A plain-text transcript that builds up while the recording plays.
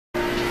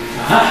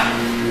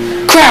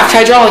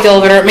Left hydraulic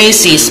elevator at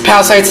Macy's,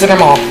 Palisades Center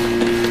Mall.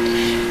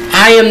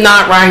 I am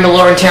not riding the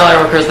Lord &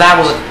 Taylor because that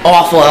was an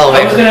awful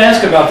elevator. I was going to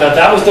ask about that.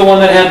 That was the one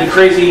that had the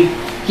crazy...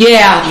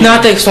 Yeah,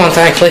 not this one,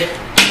 thankfully.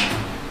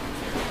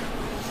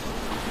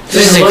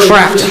 This is a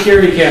crap.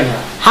 Security camera.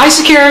 High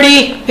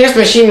security. Here's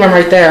the machine room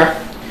right there.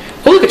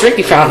 Oh, look, a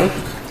drinking fountain.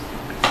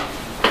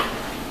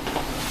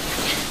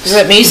 This is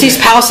at Macy's,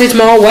 Palisades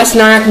Mall, West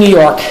Nyack, New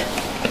York.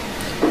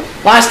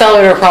 Last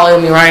elevator probably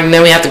will be riding, and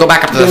then we have to go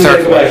back up to the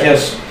third floor.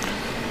 Yes.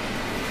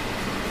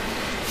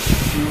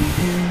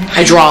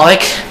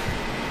 Hydraulic.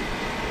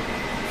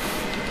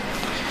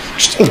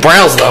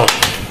 Braille's though.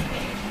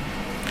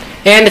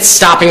 And it's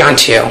stopping on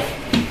 2.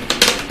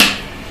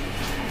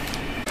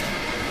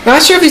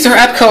 Not sure if these are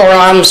EPCO or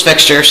Arms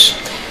fixtures.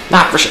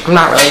 Not for sure. I'm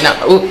not really. No.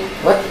 Ooh.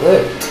 What?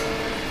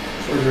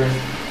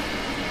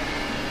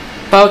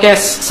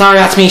 Focus. Sorry,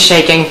 that's me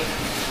shaking.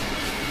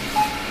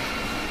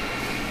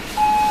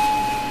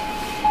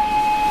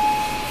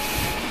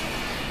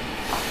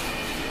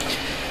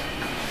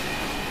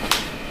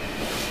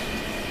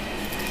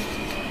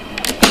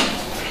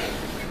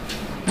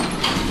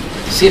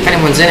 See if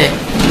anyone's in it.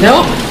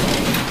 Nope.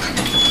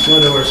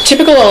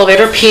 Typical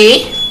elevator,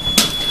 P.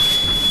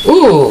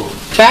 Ooh,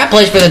 fat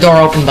place for the door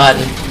open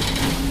button.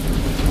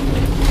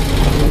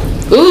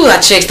 Ooh,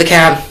 that shakes the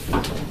cab.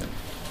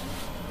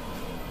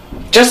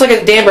 Just like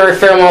a Danbury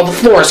Fair Mall, the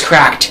floor is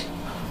cracked.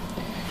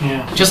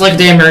 Yeah. Just like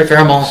Danbury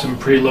Fair Mall. Some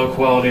pretty low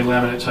quality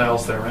laminate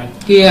tiles there, right?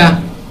 Yeah.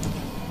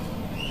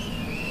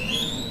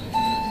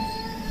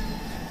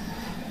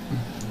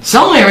 This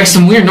elevator makes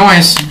some weird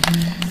noise.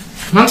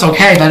 That's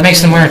okay, but it makes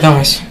some weird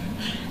noise.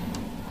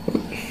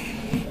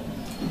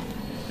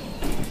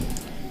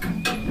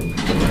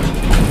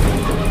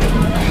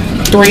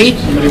 Three.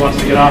 Somebody wants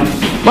to get on.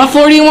 What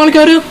floor do you want to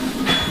go to?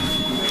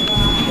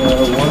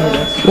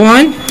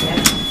 1.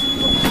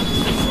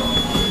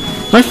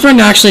 My friend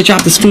actually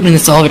dropped his food in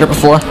this elevator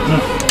before.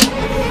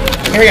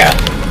 Here we go.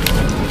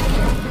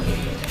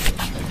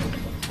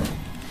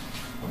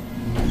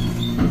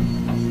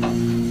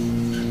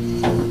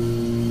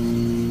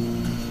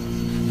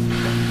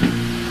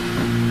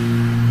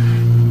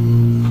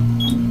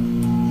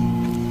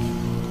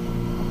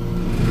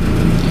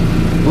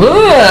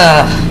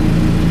 Ugh.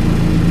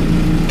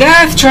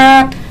 Death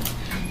trap.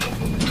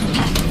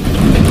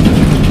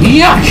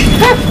 Yuck.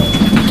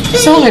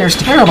 This elevator's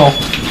terrible.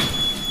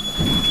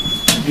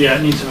 Yeah,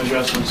 it needs some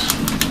adjustments.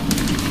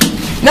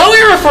 No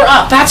error for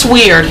up. That's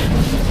weird.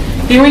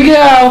 Here we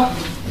go.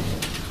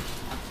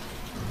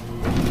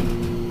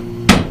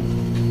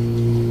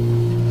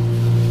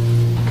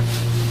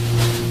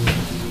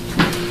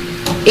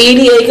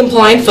 ADA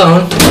compliant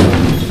phone.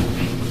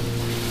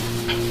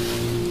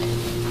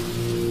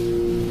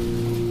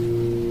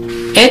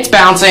 It's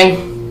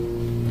bouncing.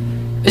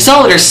 This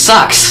elevator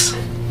sucks.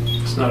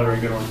 It's not a very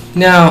good one.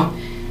 No.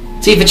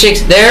 See if it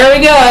shakes. There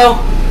we go.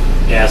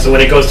 Yeah, so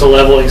when it goes to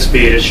leveling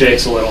speed, it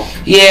shakes a little.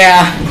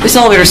 Yeah, this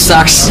elevator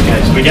sucks.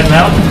 Okay, so we getting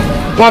out?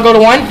 Want to go to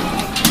 1?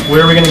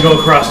 Where are we going to go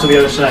across to the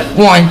other side?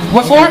 1.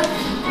 What floor?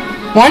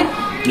 1?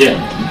 Yeah.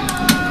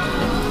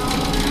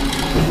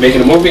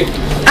 Making a movie?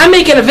 I'm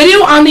making a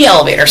video on the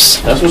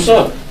elevators. That's what's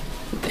up.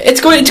 It's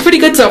pretty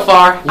good so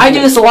far. I do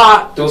this a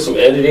lot. Throw some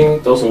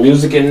editing, throw some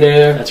music in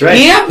there. That's right.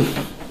 Yep.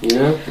 You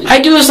know? I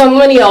do this on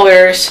many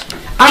elevators.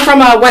 I'm from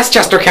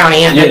Westchester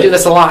County, and I do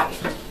this a lot.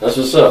 That's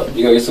what's up.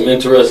 You're going to get some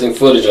interesting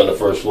footage on the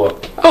first floor.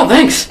 Oh,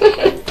 thanks.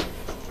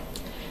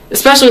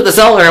 Especially with this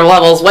elevator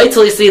levels. Wait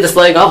till you see this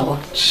leg up.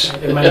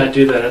 It might not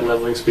do that at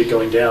leveling speed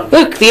going down.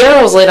 Look, the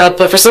arrow's lit up,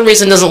 but for some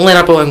reason doesn't lit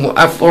up on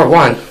floor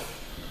 1.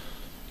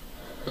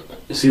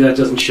 You see, that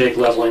doesn't shake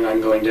leveling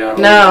on going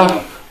down.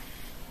 No.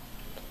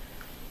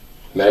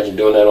 Imagine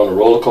doing that on a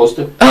roller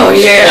coaster. Oh,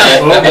 yeah.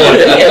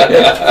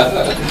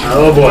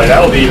 Oh boy,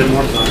 that would be even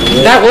more fun.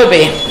 That would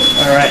be.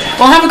 All right.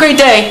 Well, have a great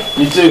day.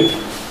 You too.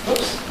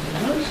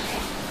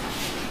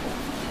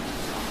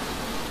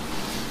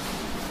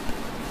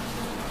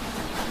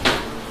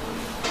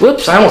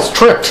 Whoops, I almost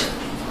tripped.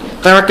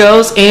 There it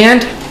goes,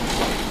 and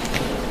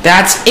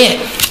that's it.